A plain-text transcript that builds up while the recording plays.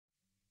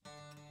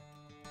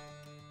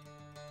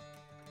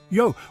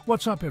Yo,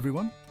 what's up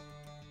everyone?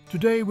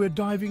 Today we're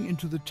diving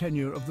into the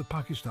tenure of the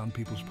Pakistan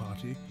People's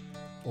Party,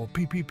 or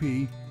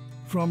PPP,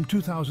 from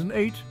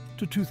 2008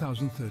 to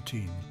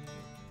 2013.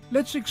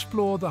 Let's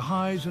explore the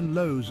highs and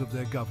lows of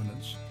their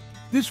governance.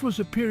 This was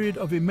a period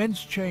of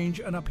immense change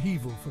and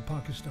upheaval for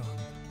Pakistan.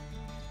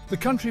 The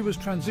country was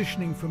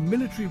transitioning from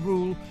military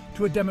rule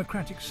to a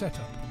democratic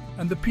setup,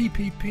 and the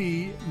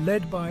PPP,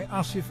 led by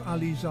Asif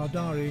Ali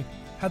Zardari,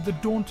 had the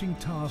daunting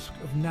task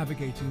of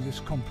navigating this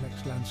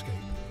complex landscape.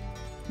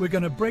 We're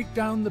going to break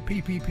down the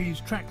PPP's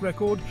track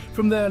record,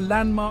 from their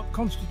landmark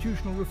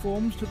constitutional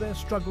reforms to their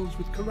struggles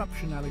with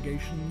corruption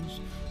allegations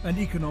and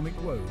economic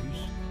woes.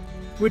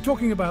 We're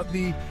talking about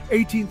the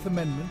 18th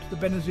Amendment, the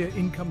Benazir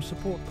Income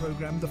Support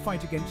Program, the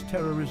fight against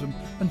terrorism,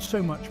 and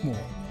so much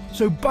more.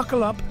 So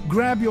buckle up,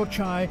 grab your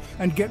chai,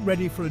 and get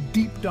ready for a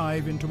deep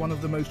dive into one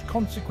of the most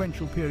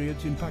consequential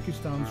periods in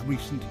Pakistan's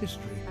recent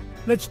history.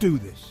 Let's do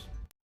this.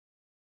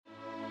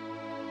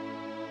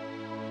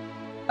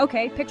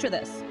 Okay, picture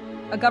this.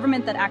 A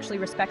government that actually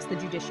respects the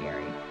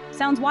judiciary.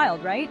 Sounds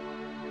wild, right?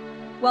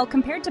 Well,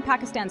 compared to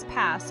Pakistan's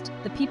past,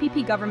 the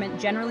PPP government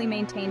generally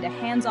maintained a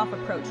hands-off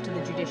approach to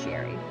the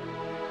judiciary.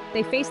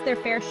 They faced their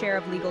fair share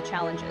of legal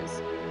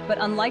challenges, but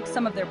unlike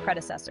some of their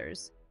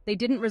predecessors, they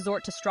didn't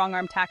resort to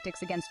strong-arm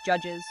tactics against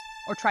judges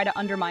or try to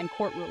undermine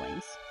court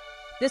rulings.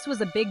 This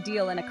was a big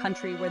deal in a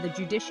country where the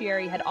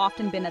judiciary had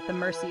often been at the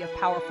mercy of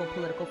powerful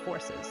political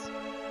forces.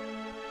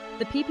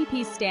 The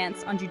PPP's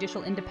stance on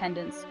judicial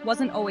independence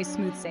wasn't always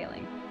smooth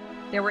sailing.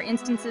 There were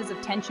instances of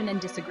tension and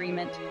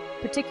disagreement,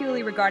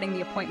 particularly regarding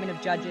the appointment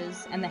of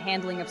judges and the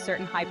handling of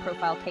certain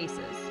high-profile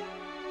cases.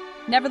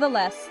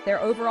 Nevertheless,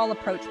 their overall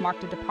approach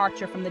marked a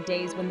departure from the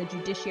days when the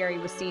judiciary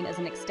was seen as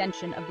an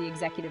extension of the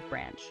executive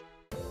branch.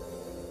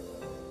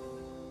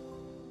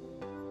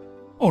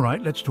 All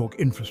right, let's talk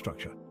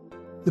infrastructure.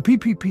 The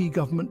PPP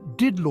government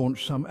did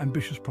launch some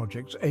ambitious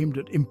projects aimed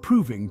at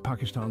improving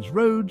Pakistan's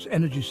roads,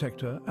 energy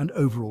sector, and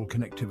overall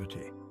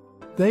connectivity.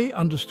 They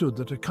understood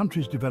that a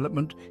country's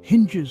development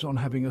hinges on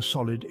having a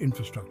solid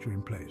infrastructure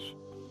in place.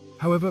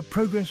 However,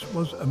 progress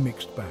was a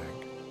mixed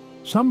bag.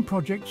 Some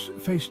projects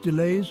faced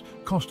delays,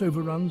 cost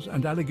overruns,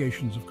 and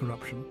allegations of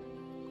corruption.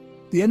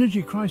 The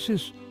energy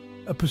crisis,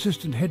 a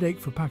persistent headache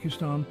for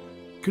Pakistan,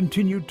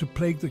 continued to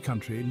plague the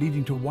country,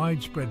 leading to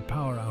widespread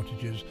power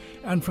outages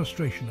and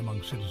frustration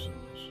among citizens.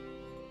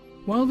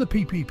 While the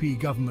PPP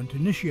government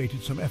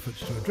initiated some efforts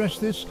to address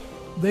this,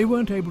 they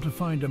weren't able to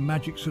find a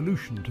magic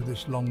solution to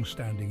this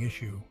long-standing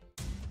issue.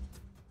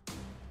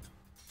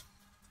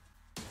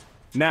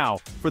 Now,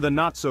 for the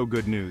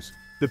not-so-good news.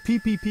 The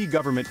PPP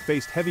government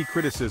faced heavy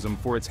criticism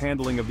for its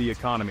handling of the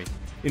economy.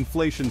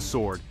 Inflation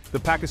soared, the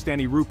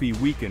Pakistani rupee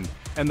weakened,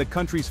 and the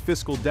country's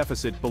fiscal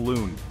deficit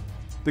ballooned.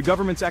 The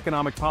government's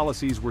economic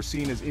policies were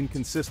seen as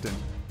inconsistent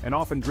and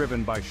often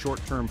driven by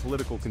short-term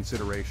political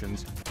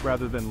considerations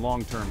rather than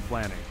long-term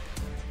planning.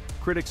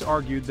 Critics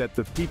argued that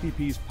the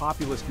PPP's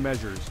populist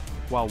measures,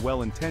 while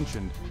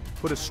well-intentioned,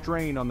 put a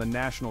strain on the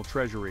national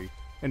treasury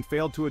and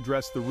failed to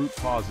address the root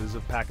causes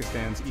of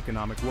Pakistan's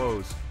economic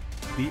woes.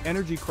 The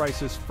energy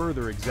crisis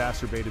further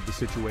exacerbated the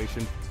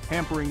situation,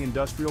 hampering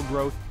industrial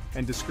growth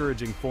and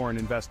discouraging foreign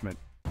investment.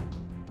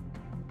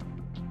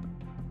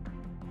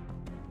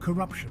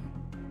 Corruption.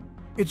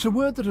 It's a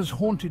word that has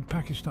haunted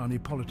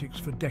Pakistani politics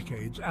for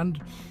decades and,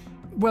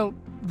 well,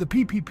 the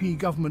PPP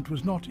government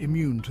was not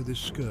immune to this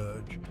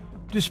scourge.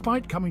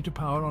 Despite coming to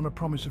power on a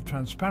promise of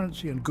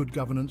transparency and good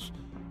governance,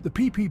 the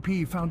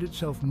PPP found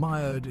itself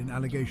mired in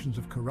allegations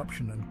of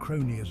corruption and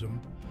cronyism.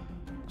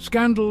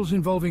 Scandals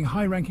involving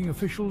high-ranking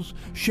officials,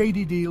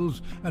 shady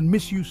deals, and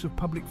misuse of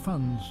public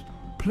funds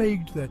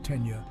plagued their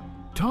tenure,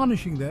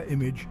 tarnishing their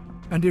image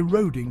and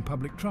eroding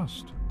public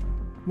trust.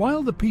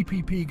 While the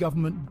PPP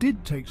government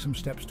did take some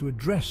steps to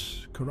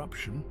address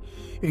corruption,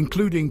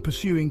 including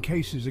pursuing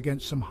cases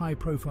against some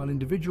high-profile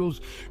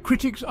individuals,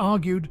 critics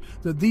argued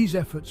that these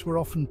efforts were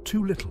often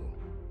too little,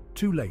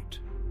 too late.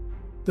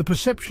 The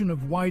perception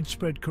of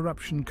widespread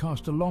corruption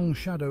cast a long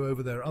shadow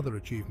over their other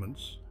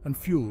achievements and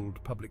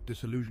fueled public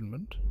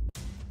disillusionment.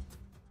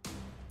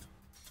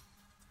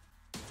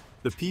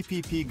 The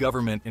PPP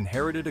government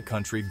inherited a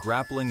country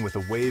grappling with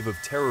a wave of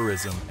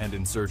terrorism and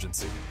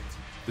insurgency.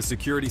 The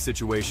security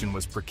situation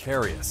was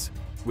precarious,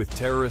 with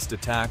terrorist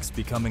attacks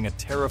becoming a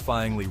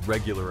terrifyingly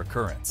regular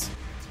occurrence.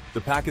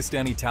 The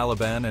Pakistani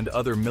Taliban and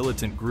other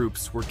militant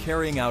groups were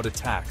carrying out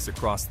attacks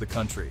across the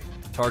country,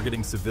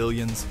 targeting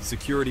civilians,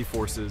 security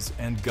forces,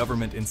 and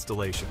government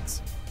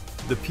installations.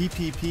 The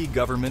PPP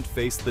government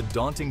faced the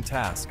daunting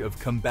task of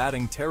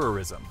combating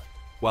terrorism,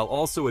 while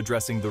also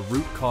addressing the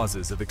root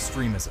causes of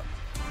extremism.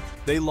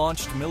 They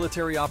launched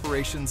military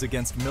operations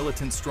against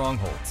militant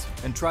strongholds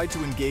and tried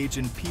to engage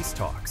in peace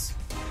talks.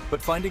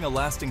 But finding a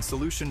lasting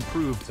solution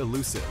proved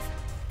elusive.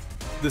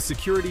 The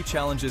security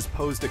challenges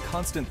posed a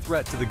constant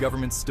threat to the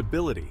government's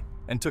stability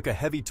and took a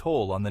heavy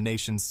toll on the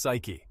nation's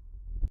psyche.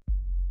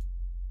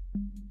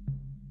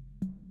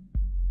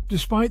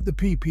 Despite the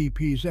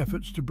PPP's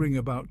efforts to bring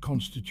about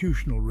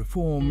constitutional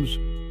reforms,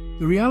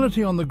 the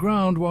reality on the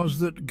ground was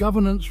that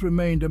governance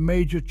remained a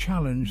major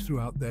challenge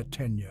throughout their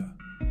tenure.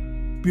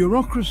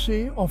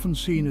 Bureaucracy, often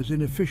seen as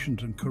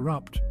inefficient and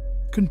corrupt,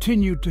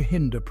 continued to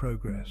hinder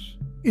progress.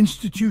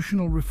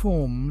 Institutional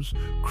reforms,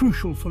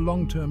 crucial for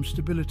long-term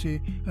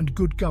stability and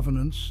good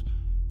governance,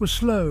 were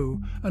slow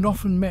and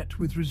often met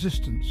with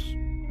resistance.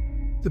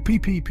 The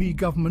PPP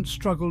government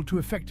struggled to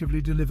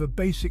effectively deliver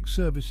basic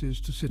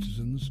services to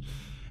citizens,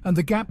 and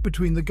the gap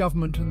between the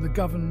government and the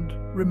governed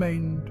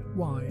remained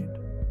wide.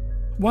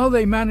 While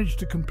they managed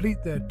to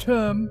complete their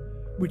term,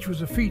 which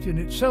was a feat in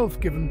itself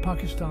given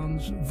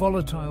Pakistan's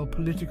volatile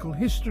political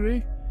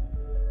history,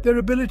 their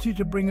ability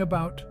to bring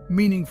about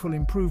meaningful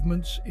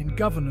improvements in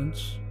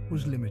governance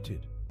was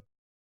limited.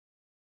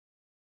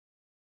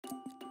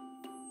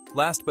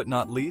 Last but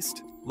not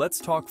least, let's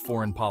talk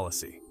foreign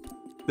policy.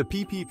 The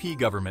PPP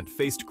government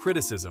faced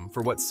criticism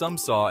for what some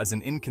saw as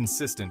an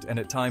inconsistent and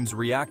at times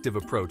reactive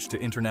approach to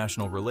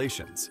international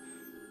relations.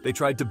 They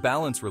tried to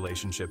balance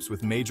relationships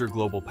with major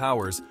global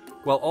powers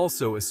while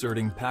also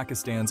asserting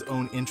Pakistan's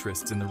own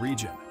interests in the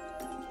region.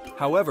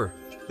 However,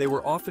 they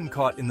were often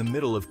caught in the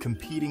middle of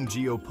competing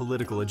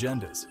geopolitical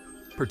agendas,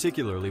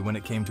 particularly when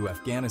it came to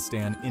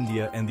Afghanistan,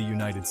 India, and the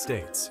United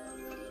States.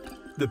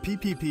 The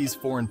PPP's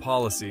foreign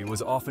policy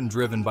was often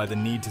driven by the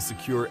need to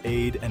secure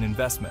aid and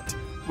investment,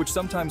 which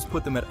sometimes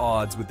put them at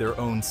odds with their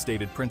own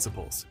stated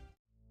principles.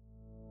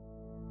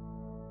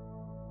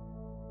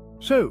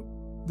 So,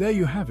 there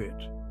you have it,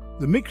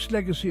 the mixed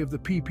legacy of the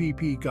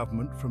PPP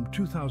government from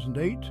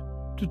 2008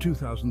 to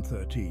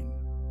 2013.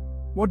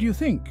 What do you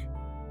think?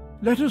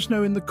 Let us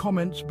know in the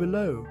comments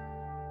below.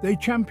 They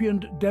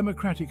championed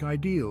democratic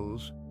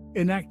ideals,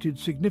 enacted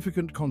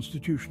significant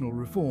constitutional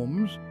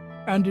reforms,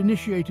 and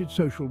initiated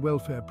social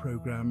welfare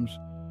programs,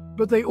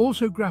 but they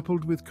also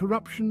grappled with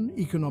corruption,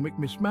 economic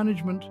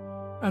mismanagement,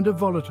 and a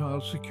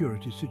volatile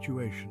security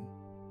situation.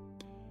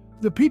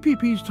 The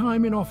PPP's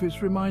time in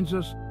office reminds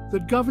us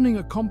that governing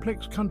a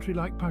complex country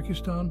like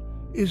Pakistan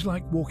is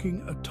like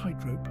walking a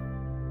tightrope.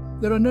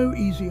 There are no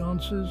easy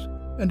answers,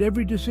 and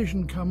every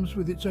decision comes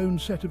with its own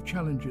set of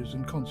challenges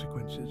and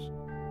consequences.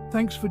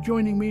 Thanks for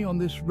joining me on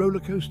this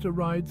rollercoaster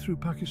ride through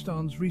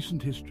Pakistan's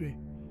recent history.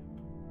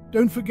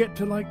 Don't forget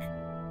to like,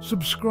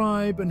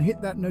 subscribe, and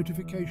hit that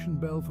notification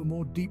bell for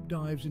more deep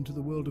dives into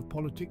the world of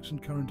politics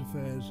and current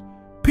affairs.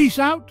 Peace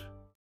out!